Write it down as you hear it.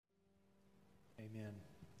Amen.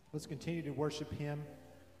 Let's continue to worship Him.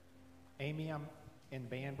 Amy, I'm in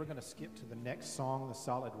band. We're going to skip to the next song, The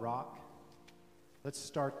Solid Rock. Let's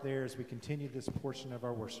start there as we continue this portion of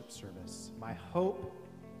our worship service. My hope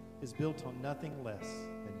is built on nothing less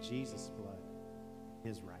than Jesus' blood,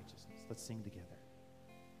 His righteousness. Let's sing together.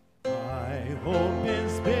 My hope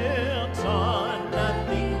is built on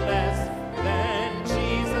nothing less than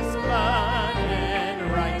Jesus' blood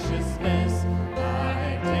and righteousness.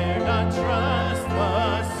 I dare not trust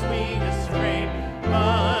the sweetest frame,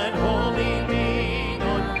 but wholly lean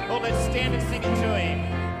on. Oh, let's stand and sing it to Him.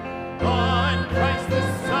 On Christ the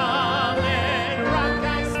solid rock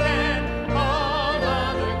I stand. All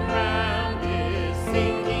other ground is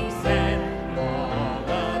sinking sand. All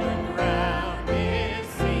other ground is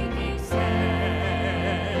sinking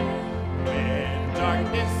sand. When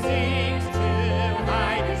darkness seems to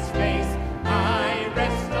hide His face, I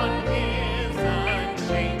rest on His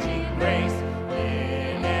unchanging grace.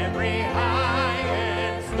 In every high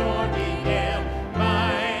and stormy gale,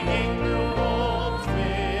 my anchor holds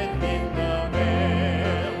within the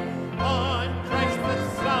veil. On Christ the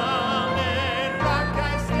solid rock I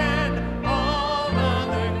stand. All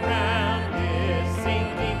other ground is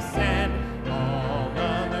sinking sand. All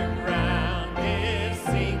other ground is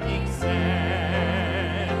sinking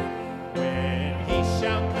sand. When He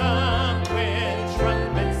shall come with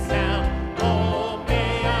trumpet sound, oh,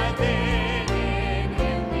 may I then in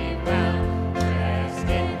Him be found, dressed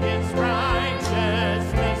in His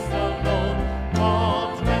righteousness alone,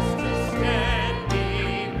 called best to stand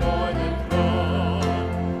before the throne.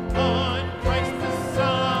 On Christ the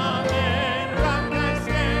solid rock I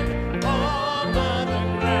stand. All other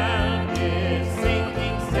ground is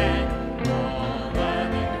sinking sand. All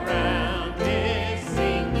other ground is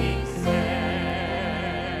sinking sand.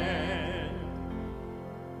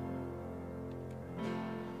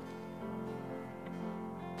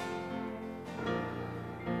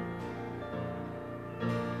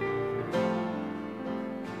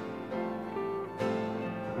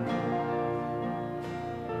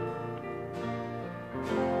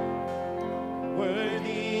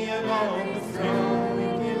 Worthy of all the throne we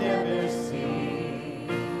can ever see,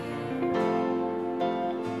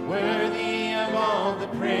 worthy of all the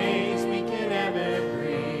praise we can ever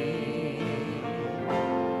breathe,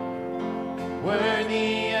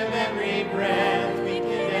 worthy of every breath we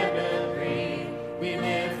can ever breathe. We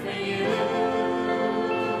live for You.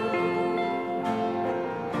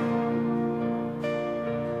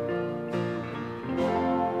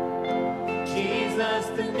 Jesus,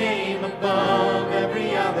 the name above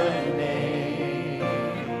every other name.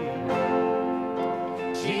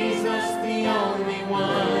 Jesus, the only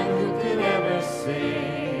one who could ever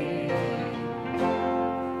save.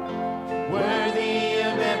 Worthy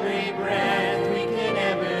of every breath we can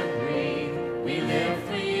ever breathe. We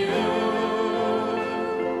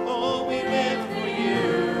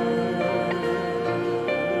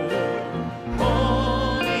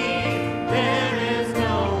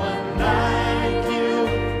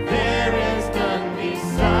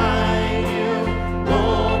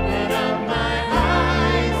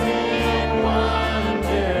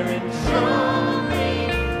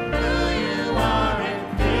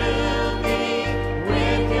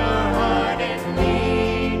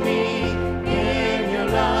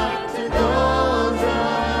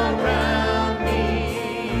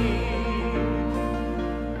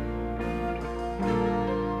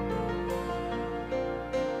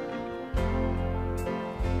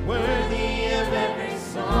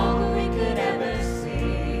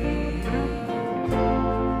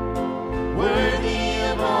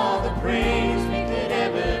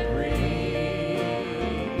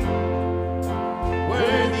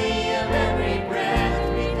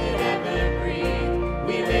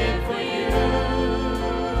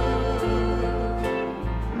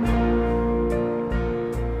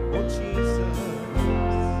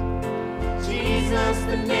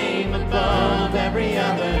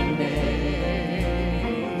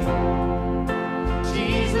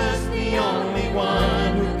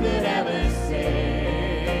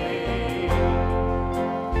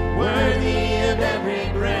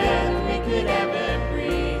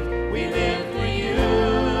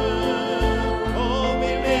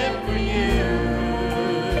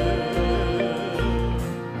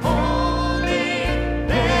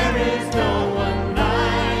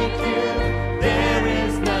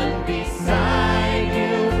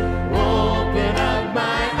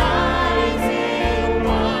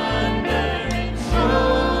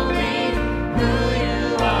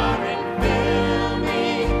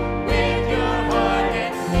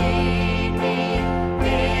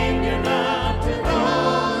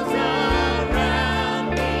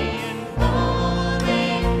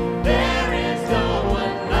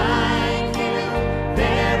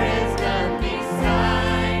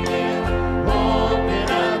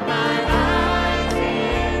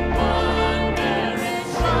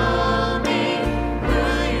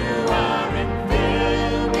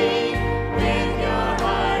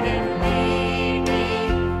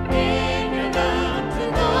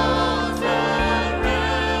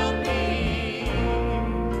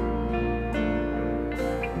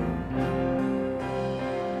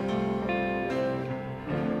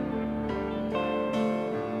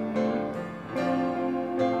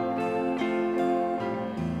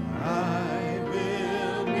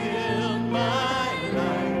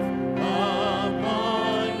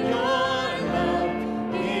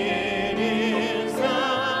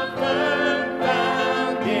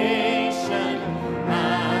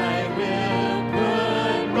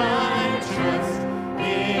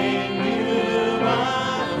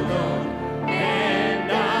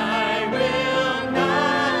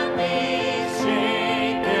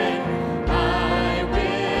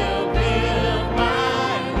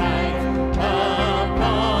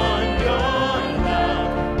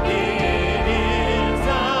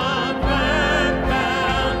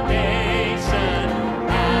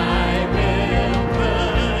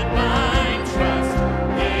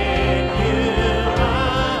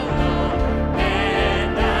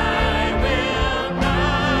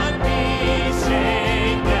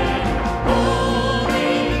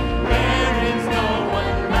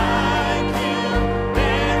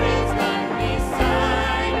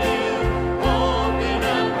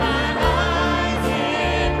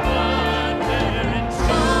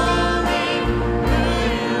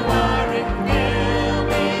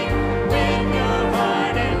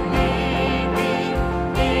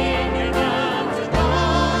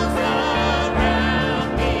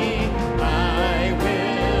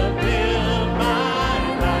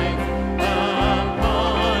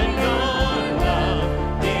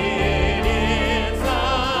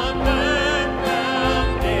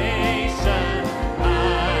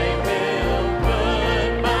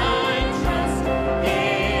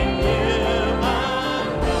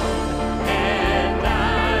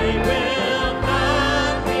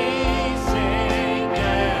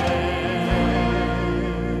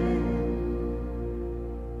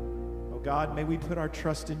God, may we put our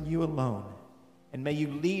trust in you alone, and may you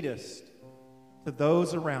lead us to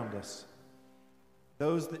those around us,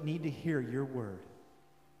 those that need to hear your word.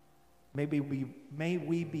 May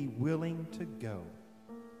we be willing to go.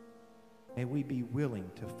 May we be willing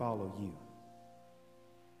to follow you.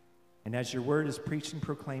 And as your word is preached and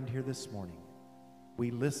proclaimed here this morning,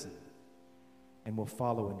 we listen and will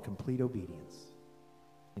follow in complete obedience.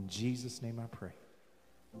 In Jesus' name I pray.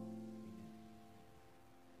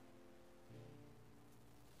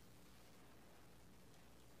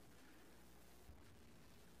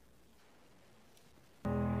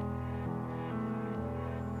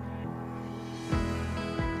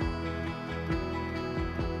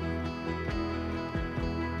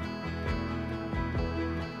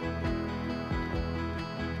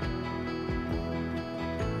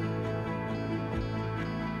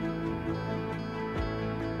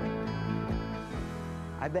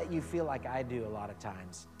 I bet you feel like I do a lot of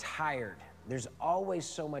times, tired. There's always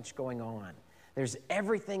so much going on. There's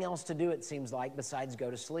everything else to do, it seems like, besides go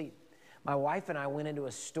to sleep. My wife and I went into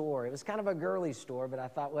a store. It was kind of a girly store, but I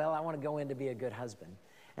thought, well, I want to go in to be a good husband.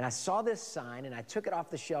 And I saw this sign, and I took it off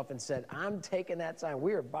the shelf and said, I'm taking that sign.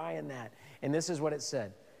 We are buying that. And this is what it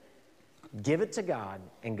said: give it to God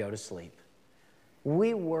and go to sleep.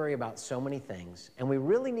 We worry about so many things, and we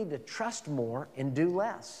really need to trust more and do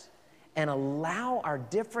less, and allow our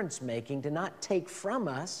difference-making to not take from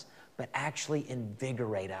us, but actually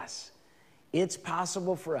invigorate us. It's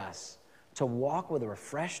possible for us to walk with a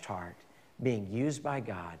refreshed heart, being used by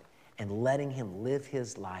God, and letting Him live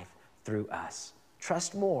His life through us.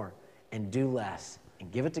 Trust more and do less,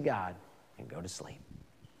 and give it to God and go to sleep.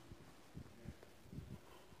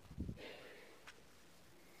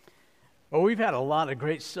 Well, we've had a lot of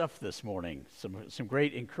great stuff this morning, some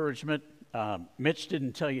great encouragement. Mitch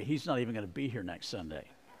didn't tell you he's not even going to be here next Sunday.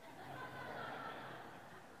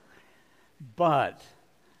 But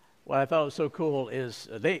what I thought was so cool is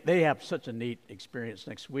they have such a neat experience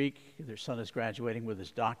next week. Their son is graduating with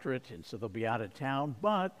his doctorate, and so they'll be out of town.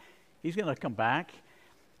 But he's going to come back,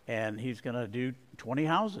 and he's going to do 20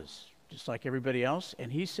 houses, just like everybody else. And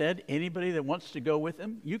he said anybody that wants to go with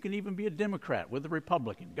him, you can even be a Democrat with a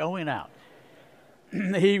Republican going out.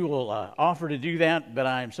 He will offer to do that, but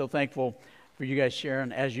I am so thankful for you guys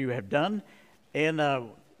sharing as you have done. And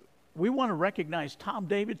we want to recognize Tom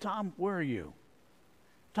David. Tom, where are you?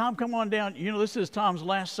 Tom, come on down. You know, this is Tom's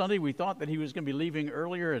last Sunday. We thought that he was going to be leaving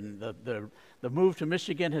earlier, and the move to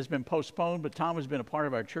Michigan has been postponed, but Tom has been a part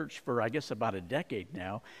of our church for, I guess, about a decade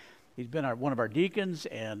now. He's been one of our deacons,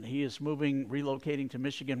 and he is relocating to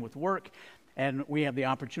Michigan with work. And we have the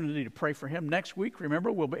opportunity to pray for him. Next week,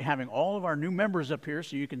 remember, we'll be having all of our new members up here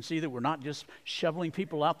so you can see that we're not just shoveling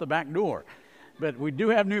people out the back door. But we do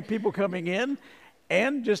have new people coming in.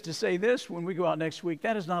 And just to say this, when we go out next week,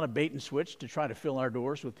 that is not a bait and switch to try to fill our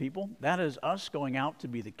doors with people. That is us going out to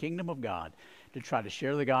be the kingdom of God, to try to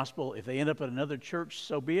share the gospel. If they end up at another church,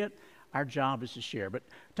 so be it. Our job is to share. But,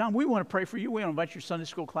 Tom, we want to pray for you. We want to invite your Sunday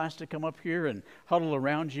school class to come up here and huddle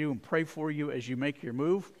around you and pray for you as you make your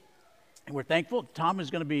move. And we're thankful. Tom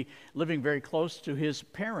is going to be living very close to his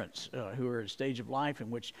parents who are at a stage of life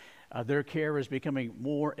in which their care is becoming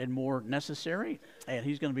more and more necessary. And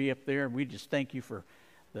he's going to be up there. And we just thank you for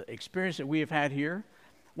the experience that we have had here.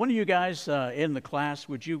 One of you guys in the class,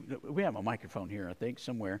 we have a microphone here, I think,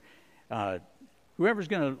 somewhere. Whoever's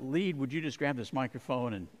going to lead, would you just grab this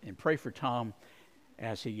microphone and pray for Tom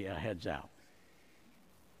as he heads out?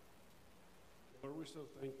 Lord, we're so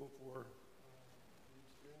thankful for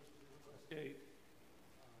teachings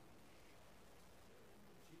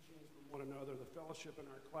from one another, the fellowship in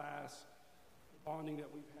our class, the bonding that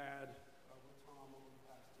we've had with Tom over the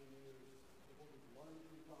past 10 years, what we've learned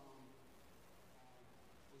from Tom.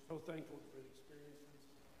 We're so thankful for the experiences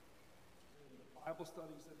and the Bible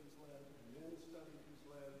studies that he's led, the men's studies he's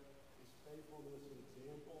led, his faithfulness and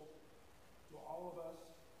example to all of us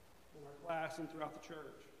in our class and throughout the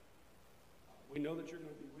church. We know that you're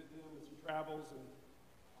going to be with him as he travels and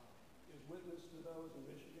witness to those in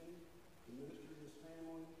Michigan, the ministry of his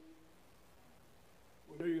family.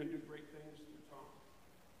 We know you're going to do great things through Tom.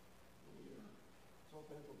 And we are so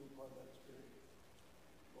thankful to be part of that experience.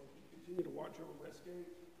 Lord, you continue to watch over Westgate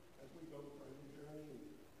as we go through our new journey and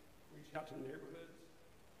reach out to the neighborhoods.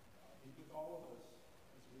 Be with all of us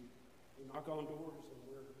as we knock on doors and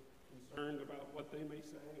we're concerned about what they may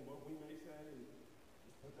say and what we may say, and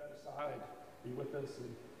just put that aside. Be with us,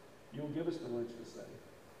 and you'll give us the words to say.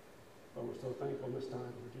 But we're so thankful this time.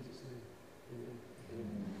 In Jesus' name,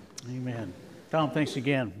 amen. Amen. Tom, thanks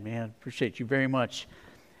again, man. Appreciate you very much.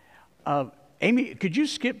 Amy, could you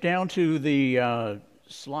skip down to the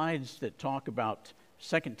slides that talk about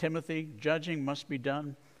 2 Timothy, judging must be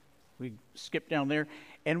done. We skip down there.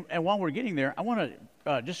 And while we're getting there, I want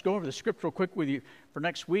to just go over the script real quick with you for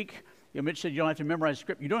next week. Mitch said you don't have to memorize the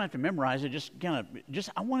script. You don't have to memorize it.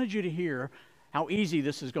 I wanted you to hear how easy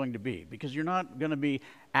this is going to be, because you're not going to be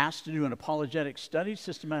asked to do an apologetic study,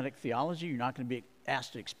 systematic theology. You're not going to be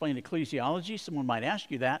asked to explain ecclesiology. Someone might ask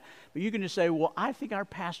you that, but you can just say, well, I think our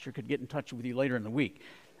pastor could get in touch with you later in the week.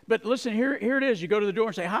 But listen, here it is. You go to the door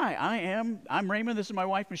and say, hi, I'm Raymond. This is my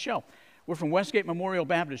wife, Michelle. We're from Westgate Memorial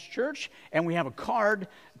Baptist Church, and we have a card.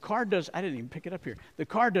 The card does, I didn't even pick it up here. The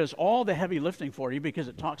card does all the heavy lifting for you, because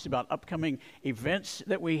it talks about upcoming events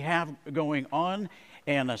that we have going on.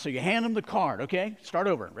 And so you hand them the card, okay? Start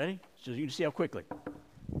over. Ready? So you can see how quickly.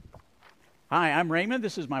 Hi, I'm Raymond.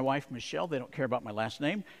 This is my wife, Michelle. They don't care about my last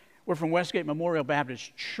name. We're from Westgate Memorial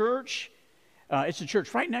Baptist Church. It's a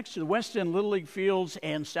church right next to the West End Little League Fields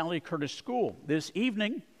and Sally Curtis School. This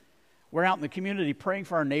evening, we're out in the community praying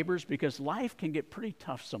for our neighbors, because life can get pretty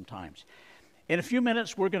tough sometimes. In a few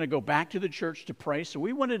minutes, we're going to go back to the church to pray. So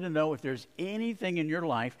we wanted to know if there's anything in your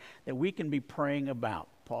life that we can be praying about.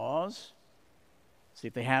 Pause. See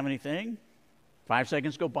if they have anything. 5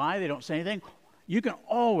 seconds go by, they don't say anything. You can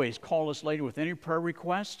always call us later with any prayer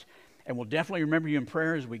request, and we'll definitely remember you in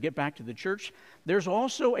prayer as we get back to the church. There's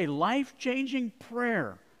also a life-changing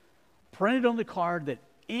prayer printed on the card that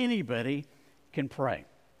anybody can pray.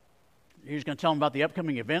 You're just going to tell them about the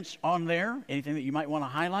upcoming events on there, anything that you might want to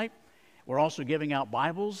highlight. We're also giving out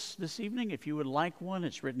Bibles this evening. If you would like one,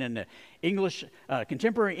 it's written in English,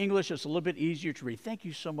 contemporary English. It's a little bit easier to read. Thank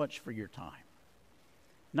you so much for your time.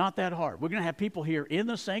 Not that hard. We're going to have people here in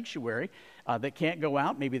the sanctuary that can't go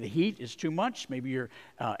out. Maybe the heat is too much. Maybe you're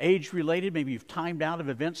age-related. Maybe you've timed out of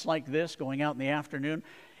events like this, going out in the afternoon.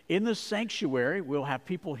 In the sanctuary, we'll have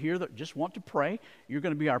people here that just want to pray. You're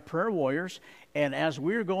going to be our prayer warriors. And as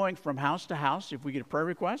we're going from house to house, if we get a prayer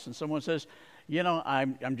request and someone says, you know,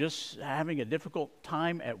 I'm just having a difficult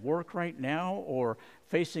time at work right now, or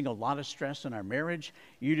facing a lot of stress in our marriage,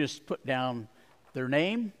 you just put down their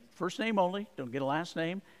name, first name only, don't get a last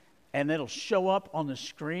name, and it'll show up on the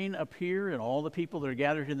screen up here, and all the people that are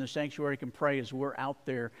gathered in the sanctuary can pray as we're out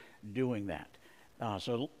there doing that.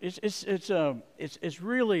 So it's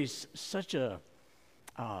really such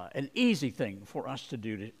an easy thing for us to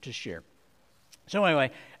do to share. So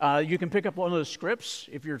anyway, you can pick up one of those scripts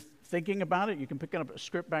if you're thinking about it. You can pick up a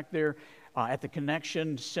script back there at the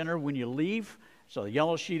Connection Center when you leave. So the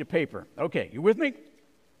yellow sheet of paper. Okay, you with me?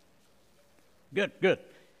 Good.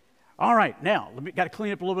 All right, now, got to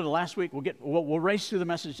clean up a little bit of last week. We'll race through the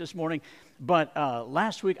message this morning. But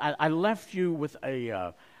last week, I left you with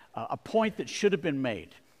a point that should have been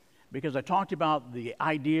made, because I talked about the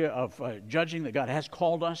idea of judging, that God has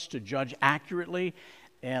called us to judge accurately.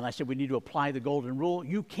 And I said we need to apply the golden rule.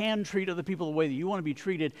 You can treat other people the way that you want to be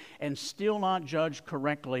treated and still not judge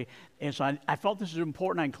correctly. And so I felt this is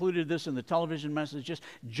important. I included this in the television message. Just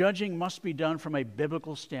judging must be done from a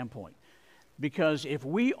biblical standpoint. Because if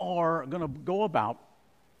we are going to go about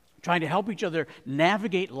trying to help each other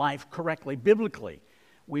navigate life correctly, biblically,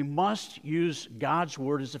 we must use God's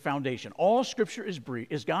word as the foundation. All Scripture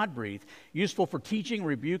is God-breathed, useful for teaching,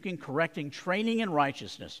 rebuking, correcting, training in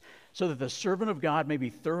righteousness, so that the servant of God may be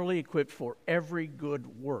thoroughly equipped for every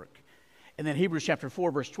good work. And then Hebrews chapter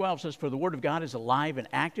 4, verse 12 says, "For the word of God is alive and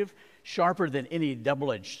active, sharper than any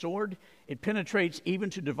double-edged sword. It penetrates even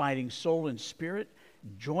to dividing soul and spirit,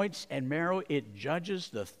 joints and marrow. It judges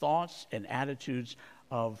the thoughts and attitudes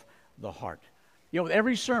of the heart." You know, with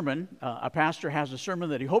every sermon, a pastor has a sermon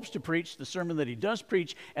that he hopes to preach, the sermon that he does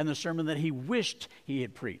preach, and the sermon that he wished he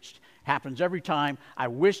had preached. Happens every time. I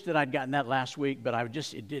wish that I'd gotten that last week, but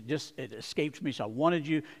it escaped me, so I wanted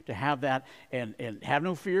you to have that. And have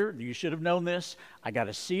no fear, you should have known this. I got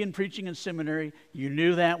a C in preaching in seminary. You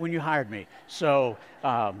knew that when you hired me. So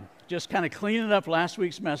just kind of cleaning up last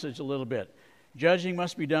week's message a little bit. Judging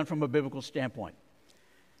must be done from a biblical standpoint.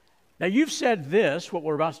 Now, you've said this, what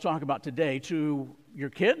we're about to talk about today, to your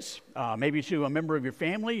kids, maybe to a member of your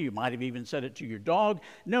family. You might have even said it to your dog.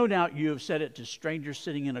 No doubt you have said it to strangers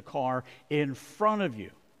sitting in a car in front of you.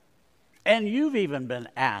 And you've even been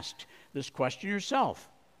asked this question yourself.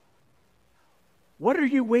 What are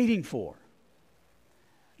you waiting for?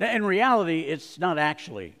 Now, in reality, it's not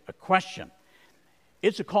actually a question.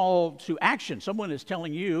 It's a call to action. Someone is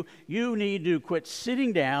telling you, you need to quit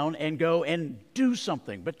sitting down and go and do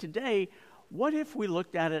something. But today, what if we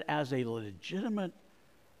looked at it as a legitimate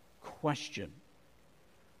question?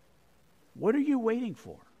 What are you waiting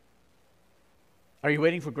for? Are you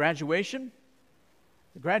waiting for graduation?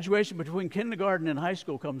 The graduation between kindergarten and high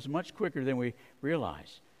school comes much quicker than we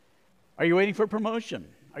realize. Are you waiting for promotion?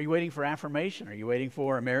 Are you waiting for affirmation? Are you waiting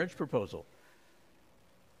for a marriage proposal?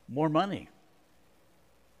 More money?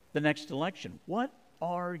 The next election? What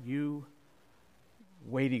are you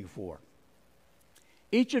waiting for?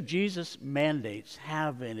 Each of Jesus' mandates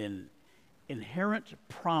have an inherent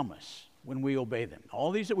promise when we obey them.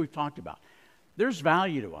 All these that we've talked about, there's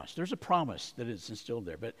value to us. There's a promise that is instilled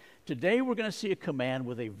there. But today we're going to see a command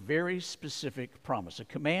with a very specific promise, a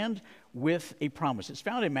command with a promise. It's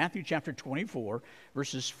found in Matthew chapter 24,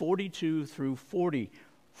 verses 42 through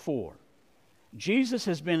 44. Jesus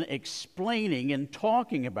has been explaining and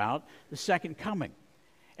talking about the second coming.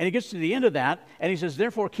 And he gets to the end of that, and he says,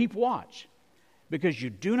 therefore keep watch, because you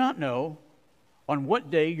do not know on what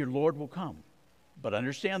day your Lord will come. But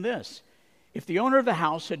understand this, if the owner of the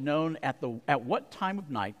house had known at what time of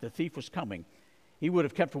night the thief was coming, he would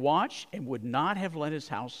have kept watch and would not have let his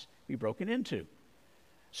house be broken into.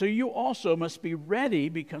 So you also must be ready,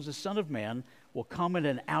 because the Son of Man will come at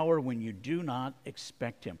an hour when you do not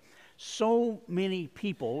expect him. So many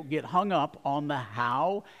people get hung up on the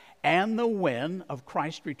how and the when of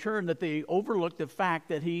Christ's return that they overlook the fact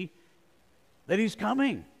that he's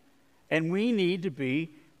coming. And we need to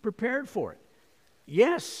be prepared for it.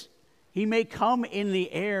 Yes, he may come in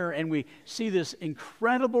the air, and we see this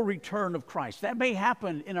incredible return of Christ. That may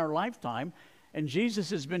happen in our lifetime, and Jesus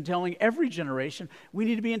has been telling every generation we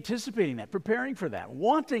need to be anticipating that, preparing for that,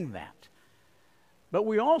 wanting that. But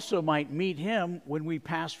we also might meet him when we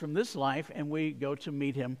pass from this life and we go to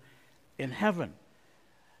meet him in heaven.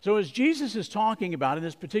 So as Jesus is talking about in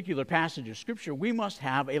this particular passage of Scripture, we must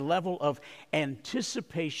have a level of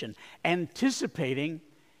anticipation, anticipating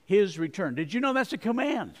his return. Did you know that's a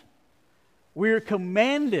command? We're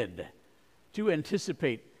commanded to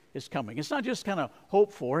anticipate his coming. It's not just kind of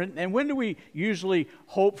hope for. And when do we usually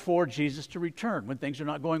hope for Jesus to return? When things are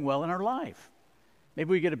not going well in our life. Maybe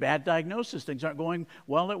we get a bad diagnosis. Things aren't going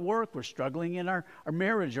well at work. We're struggling in our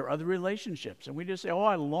marriage or other relationships. And we just say, oh,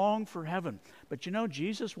 I long for heaven. But you know,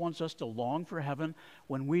 Jesus wants us to long for heaven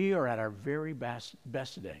when we are at our very best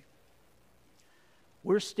today.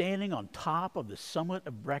 We're standing on top of the summit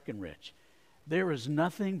of Breckenridge. There is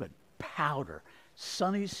nothing but powder,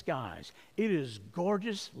 sunny skies. It is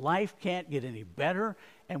gorgeous. Life can't get any better.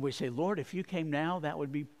 And we say, Lord, if you came now, that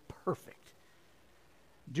would be perfect.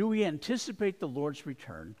 Do we anticipate the Lord's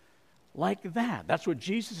return like that? That's what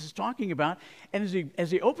Jesus is talking about. And as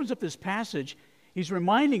he opens up this passage, he's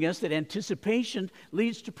reminding us that anticipation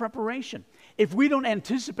leads to preparation. If we don't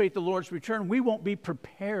anticipate the Lord's return, we won't be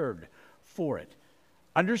prepared for it.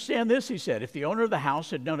 Understand this, he said, if the owner of the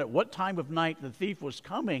house had known at what time of night the thief was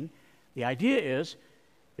coming, the idea is,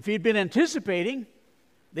 if he'd been anticipating,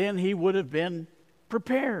 then he would have been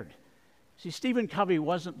prepared. See, Stephen Covey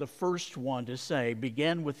wasn't the first one to say,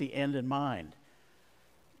 begin with the end in mind.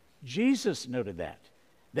 Jesus noted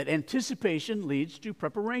that anticipation leads to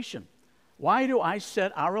preparation. Why do I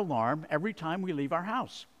set our alarm every time we leave our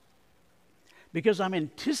house? Because I'm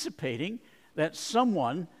anticipating that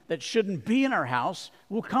someone that shouldn't be in our house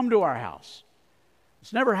will come to our house.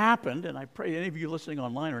 It's never happened, and I pray any of you listening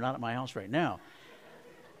online are not at my house right now.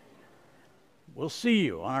 We'll see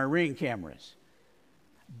you on our Ring cameras.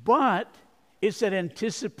 But it's that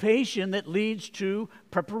anticipation that leads to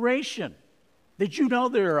preparation. Did you know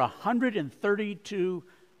there are 132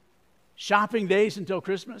 shopping days until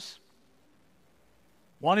Christmas?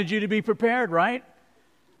 Wanted you to be prepared, right?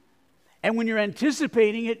 And when you're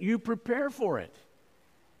anticipating it, you prepare for it.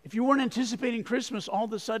 If you weren't anticipating Christmas, all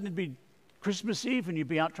of a sudden it'd be Christmas Eve and you'd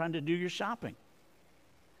be out trying to do your shopping.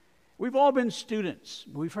 We've all been students.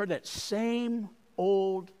 We've heard that same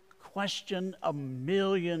old question a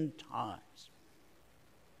million times.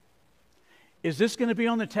 Is this going to be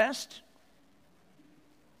on the test?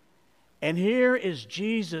 And here is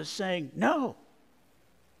Jesus saying, no,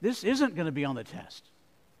 this isn't going to be on the test.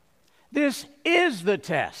 This is the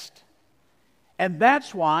test. And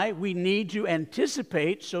that's why we need to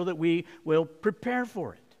anticipate so that we will prepare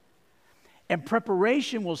for it. And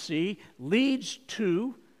preparation, we'll see, leads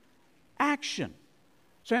to action.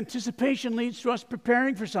 So anticipation leads to us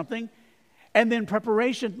preparing for something, and then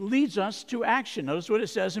preparation leads us to action. Notice what it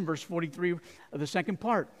says in verse 43 of the second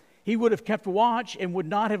part. He would have kept watch and would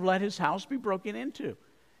not have let his house be broken into.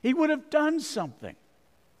 He would have done something.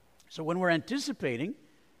 So when we're anticipating,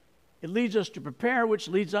 it leads us to prepare, which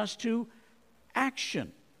leads us to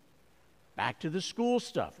action. Back to the school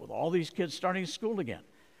stuff with all these kids starting school again.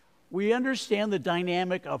 We understand the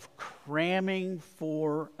dynamic of cramming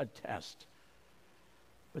for a test.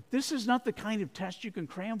 But this is not the kind of test you can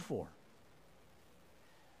cram for.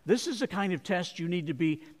 This is the kind of test you need to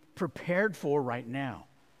be prepared for right now.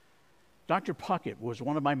 Dr. Puckett was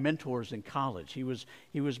one of my mentors in college. He was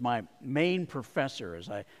my main professor as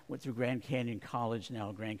I went through Grand Canyon College,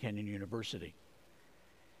 now Grand Canyon University.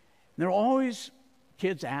 And there are always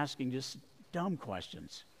kids asking just dumb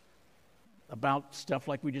questions about stuff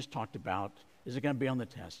like we just talked about. Is it going to be on the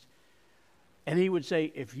test? And he would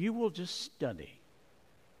say, if you will just study,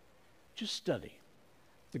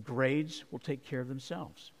 the grades will take care of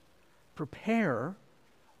themselves. Prepare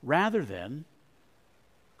rather than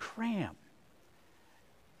cram.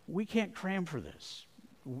 We can't cram for this.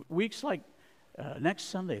 Weeks like next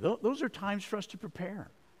Sunday, those are times for us to prepare.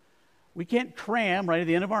 We can't cram right at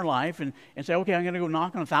the end of our life and say, okay, I'm going to go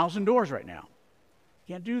knock on 1,000 doors right now.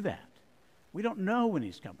 Can't do that. We don't know when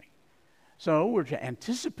he's coming. So we're to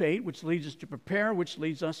anticipate, which leads us to prepare, which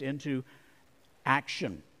leads us into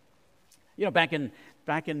action. You know, back in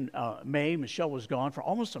May, Michelle was gone for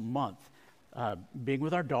almost a month, being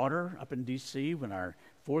with our daughter up in D.C. when our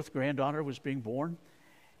 4th granddaughter was being born.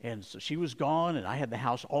 And so she was gone, and I had the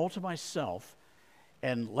house all to myself.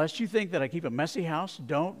 And lest you think that I keep a messy house,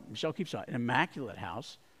 don't. Michelle keeps an immaculate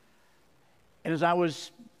house. And as I was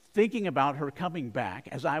thinking about her coming back,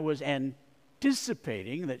 as I was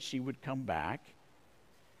anticipating that she would come back,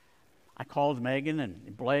 I called Megan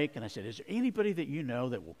and Blake, and I said, is there anybody that you know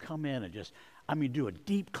that will come in and just, do a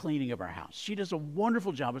deep cleaning of our house? She does a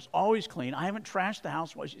wonderful job. It's always clean. I haven't trashed the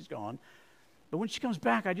house while she's gone. But when she comes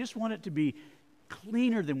back, I just want it to be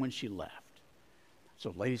cleaner than when she left.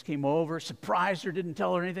 So ladies came over, surprised her, didn't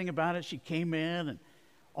tell her anything about it. She came in, and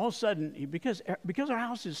all of a sudden, because our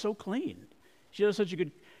house is so clean, she does such a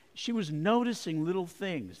good, she was noticing little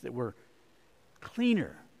things that were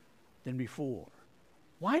cleaner than before.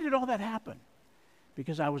 Why did all that happen?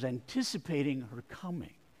 Because I was anticipating her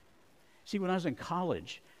coming. See, when I was in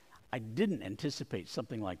college, I didn't anticipate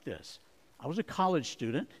something like this. I was a college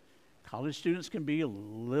student. College students can be a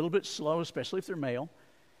little bit slow, especially if they're male,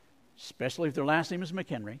 especially if their last name is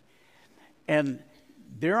McHenry. And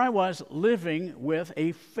there I was living with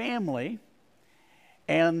a family,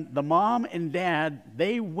 and the mom and dad,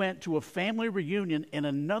 they went to a family reunion in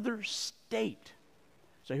another state.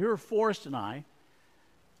 So here are Forrest and I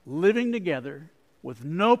living together with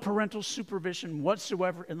no parental supervision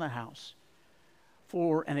whatsoever in the house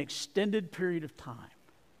for an extended period of time.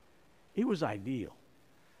 It was ideal.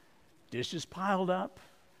 Dishes piled up.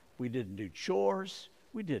 We didn't do chores.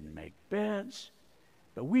 We didn't make beds.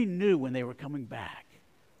 But we knew when they were coming back.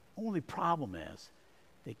 Only problem is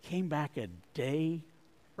they came back a day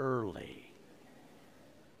early.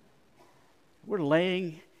 We're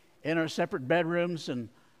laying in our separate bedrooms, and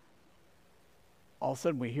all of a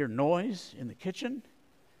sudden we hear noise in the kitchen.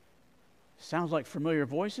 Sounds like familiar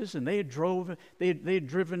voices, and they had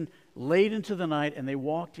driven late into the night, and they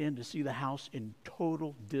walked in to see the house in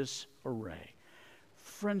total disarray.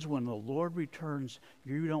 Friends, when the Lord returns,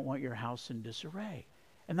 you don't want your house in disarray.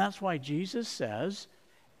 And that's why Jesus says,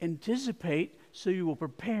 anticipate so you will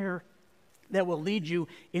prepare. That will lead you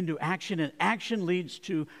into action, and action leads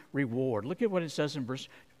to reward. Look at what it says in verse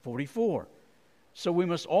 44. So we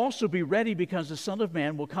must also be ready, because the Son of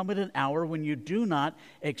Man will come at an hour when you do not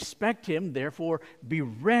expect him. Therefore, be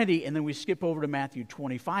ready. And then we skip over to Matthew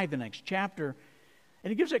 25, the next chapter.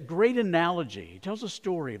 And he gives a great analogy. He tells a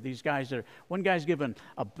story of these guys. One guy's given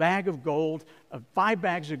a bag of gold, 5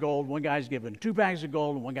 bags of gold. One guy's given 2 bags of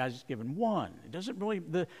gold, and one guy's given 1. It doesn't really,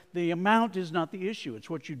 the amount is not the issue. It's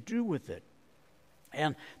what you do with it.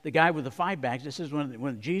 And the guy with the 5 bags, it says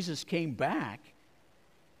when Jesus came back,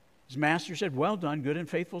 his master said, well done, good and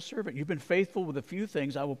faithful servant. You've been faithful with a few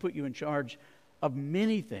things. I will put you in charge of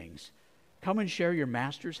many things. Come and share your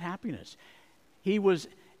master's happiness. He was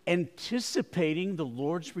anticipating the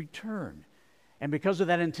Lord's return. And because of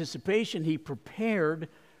that anticipation, he prepared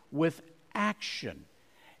with action.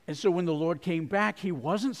 And so when the Lord came back, he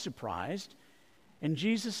wasn't surprised. And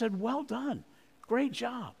Jesus said, well done, great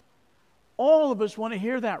job. All of us want to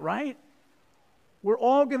hear that, right? We're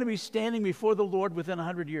all going to be standing before the Lord within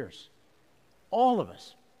 100 years. All of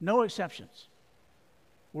us, no exceptions.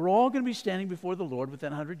 We're all going to be standing before the Lord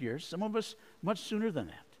within 100 years, some of us much sooner than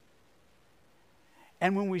that.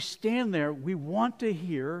 And when we stand there, we want to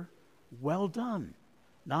hear, well done,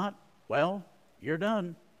 not, well, you're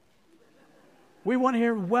done. We want to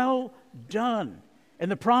hear, well done.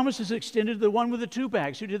 And the promise is extended to the one with the 2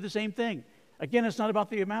 bags who did the same thing. Again, it's not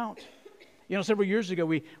about the amount. You know, several years ago,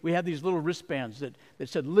 we had these little wristbands that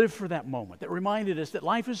said, live for that moment, that reminded us that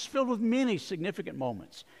life is filled with many significant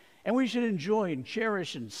moments. And we should enjoy and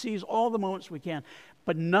cherish and seize all the moments we can.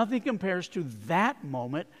 But nothing compares to that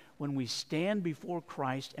moment when we stand before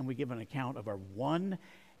Christ and we give an account of our one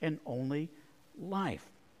and only life.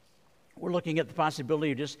 We're looking at the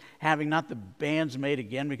possibility of just having not the bands made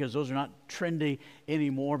again because those are not trendy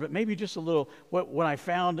anymore, but maybe just a little. What I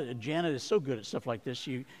found, Janet is so good at stuff like this.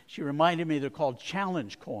 She reminded me they're called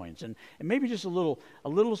challenge coins, and maybe just a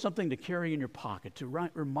little something to carry in your pocket to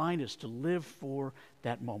remind us to live for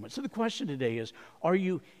that moment. So the question today is: are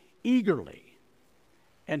you eagerly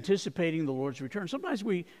anticipating the Lord's return? Sometimes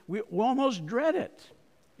we almost dread it.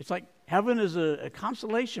 It's like heaven is a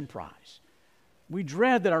consolation prize. We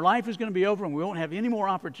dread that our life is going to be over and we won't have any more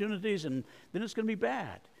opportunities, and then it's going to be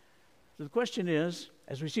bad. So the question is,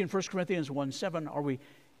 as we see in 1 Corinthians 1:7, are we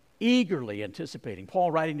eagerly anticipating?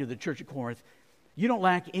 Paul writing to the church at Corinth, you don't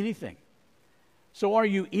lack anything. So are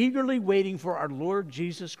you eagerly waiting for our Lord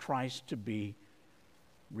Jesus Christ to be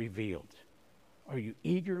revealed? Are you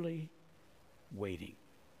eagerly waiting?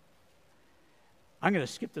 I'm going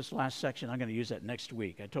to skip this last section. I'm going to use that next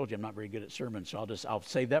week. I told you I'm not very good at sermons, so I'll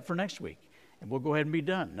save that for next week. And we'll go ahead and be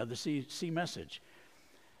done. Another C message.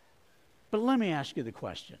 But let me ask you the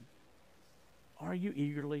question. Are you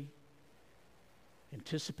eagerly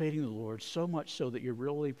anticipating the Lord so much so that you're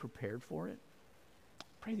really prepared for it?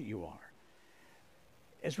 Pray that you are.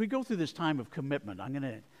 As we go through this time of commitment, I'm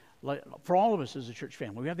going to, for all of us as a church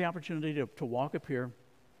family, we have the opportunity to walk up here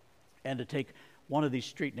and to take one of these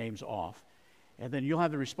street names off. And then you'll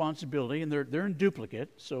have the responsibility, and they're in duplicate,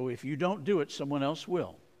 so if you don't do it, someone else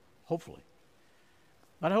will, hopefully.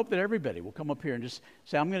 But I hope that everybody will come up here and just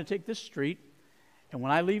say, I'm going to take this street, and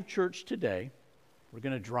when I leave church today, we're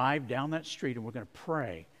going to drive down that street and we're going to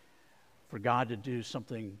pray for God to do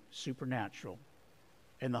something supernatural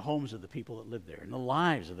in the homes of the people that live there, in the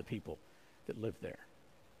lives of the people that live there.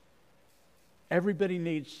 Everybody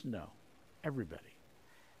needs to know. Everybody.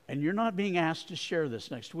 And you're not being asked to share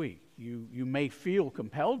this next week. You may feel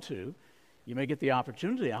compelled to. You may get the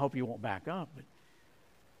opportunity. I hope you won't back up.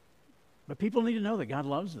 But people need to know that God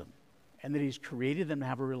loves them and that He's created them to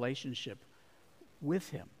have a relationship with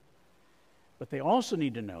Him. But they also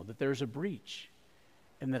need to know that there's a breach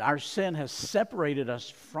and that our sin has separated us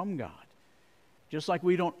from God. Just like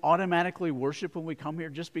we don't automatically worship when we come here,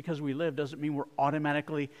 just because we live doesn't mean we're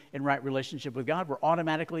automatically in right relationship with God. We're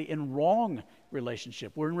automatically in wrong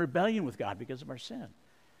relationship. We're in rebellion with God because of our sin.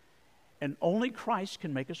 And only Christ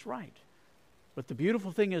can make us right. But the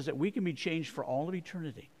beautiful thing is that we can be changed for all of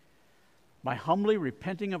eternity by humbly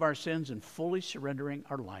repenting of our sins and fully surrendering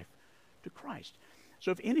our life to Christ.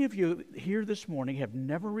 So if any of you here this morning have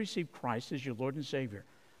never received Christ as your Lord and Savior,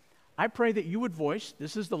 I pray that you would voice,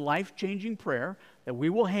 this is the life-changing prayer that we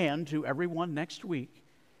will hand to everyone next week,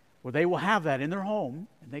 where they will have that in their home,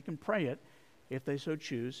 and they can pray it if they so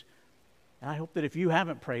choose. And I hope that if you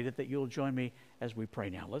haven't prayed it, that you'll join me as we pray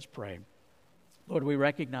now. Let's pray. Lord, we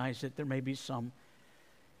recognize that there may be some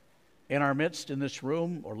in our midst in this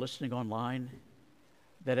room or listening online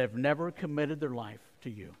that have never committed their life to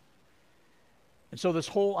you. And so this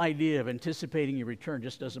whole idea of anticipating your return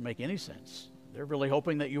just doesn't make any sense. They're really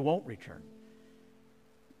hoping that you won't return.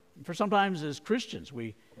 For sometimes as Christians,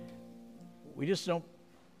 we just don't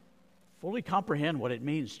fully comprehend what it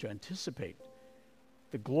means to anticipate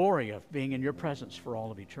the glory of being in your presence for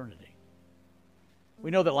all of eternity.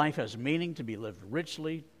 We know that life has meaning to be lived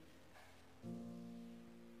richly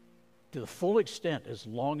to the full extent as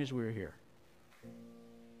long as we're here.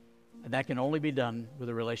 And that can only be done with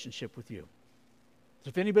a relationship with you. So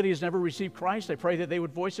if anybody has never received Christ, I pray that they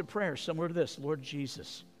would voice a prayer similar to this. Lord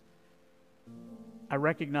Jesus, I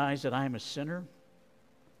recognize that I am a sinner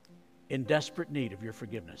in desperate need of your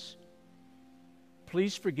forgiveness.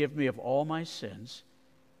 Please forgive me of all my sins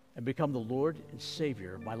and become the Lord and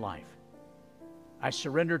Savior of my life. I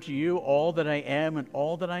surrender to you all that I am and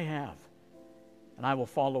all that I have, and I will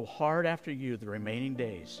follow hard after you the remaining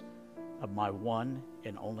days of my one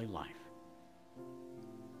and only life.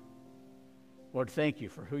 Lord, thank you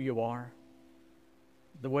for who you are,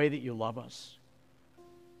 the way that you love us.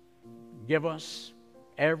 Give us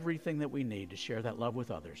everything that we need to share that love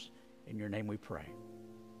with others. In your name we pray.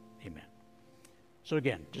 Amen. So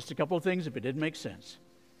again, just a couple of things if it didn't make sense.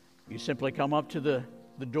 You simply come up to the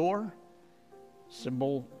door,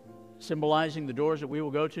 symbolizing the doors that we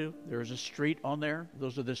will go to. There's a street on there.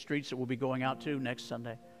 Those are the streets that we'll be going out to next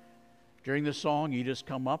Sunday. During the song, you just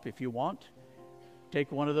come up if you want. Take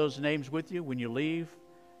one of those names with you when you leave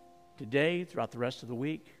today, throughout the rest of the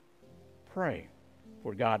week. Pray for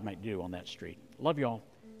what God might do on that street. Love you all.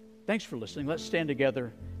 Thanks for listening. Let's stand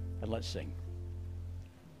together and let's sing.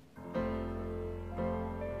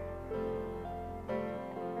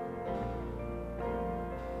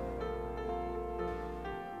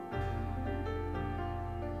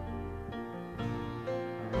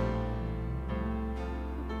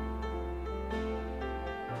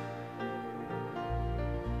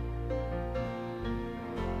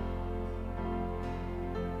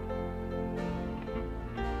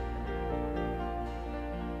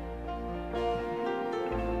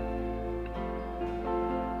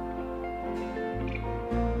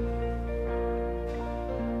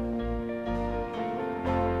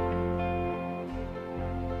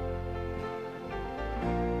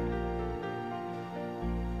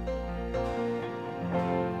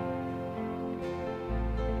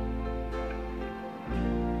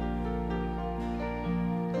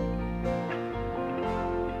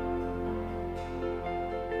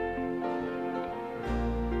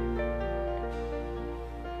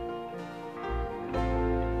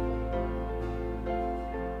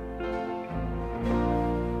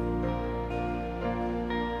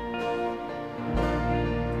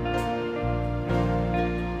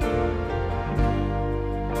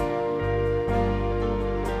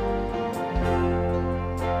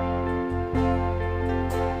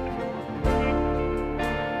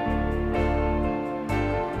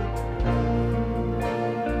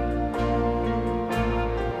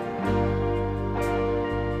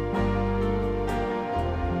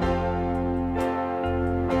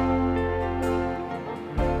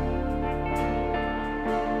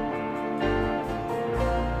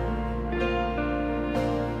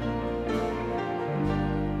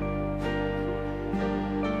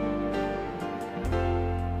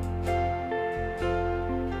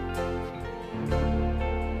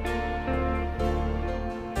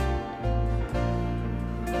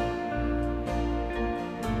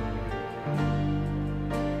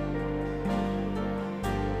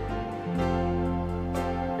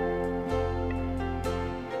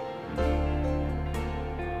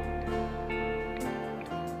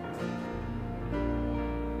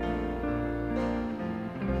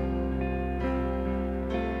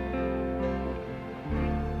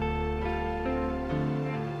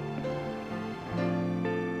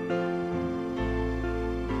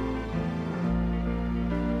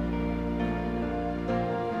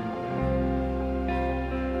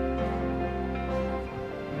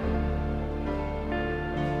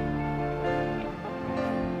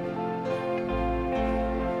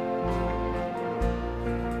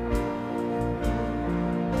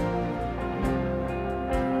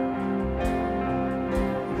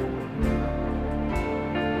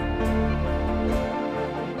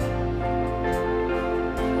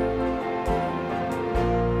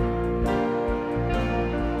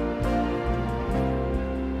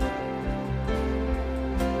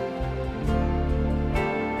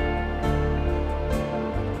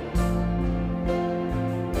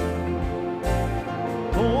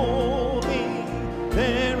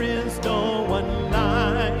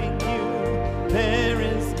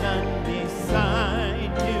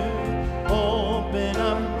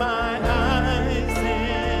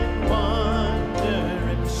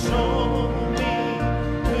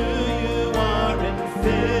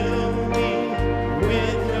 Fill me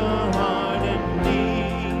with your heart and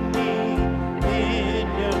lead me in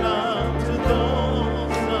your love to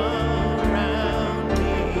those around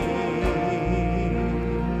me.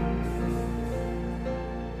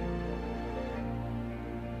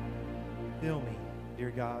 Fill me,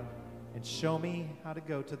 dear God, and show me how to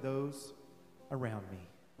go to those around me.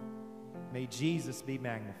 May Jesus be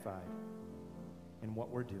magnified in what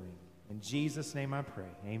we're doing. In Jesus' name I pray.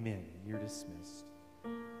 Amen. You're dismissed.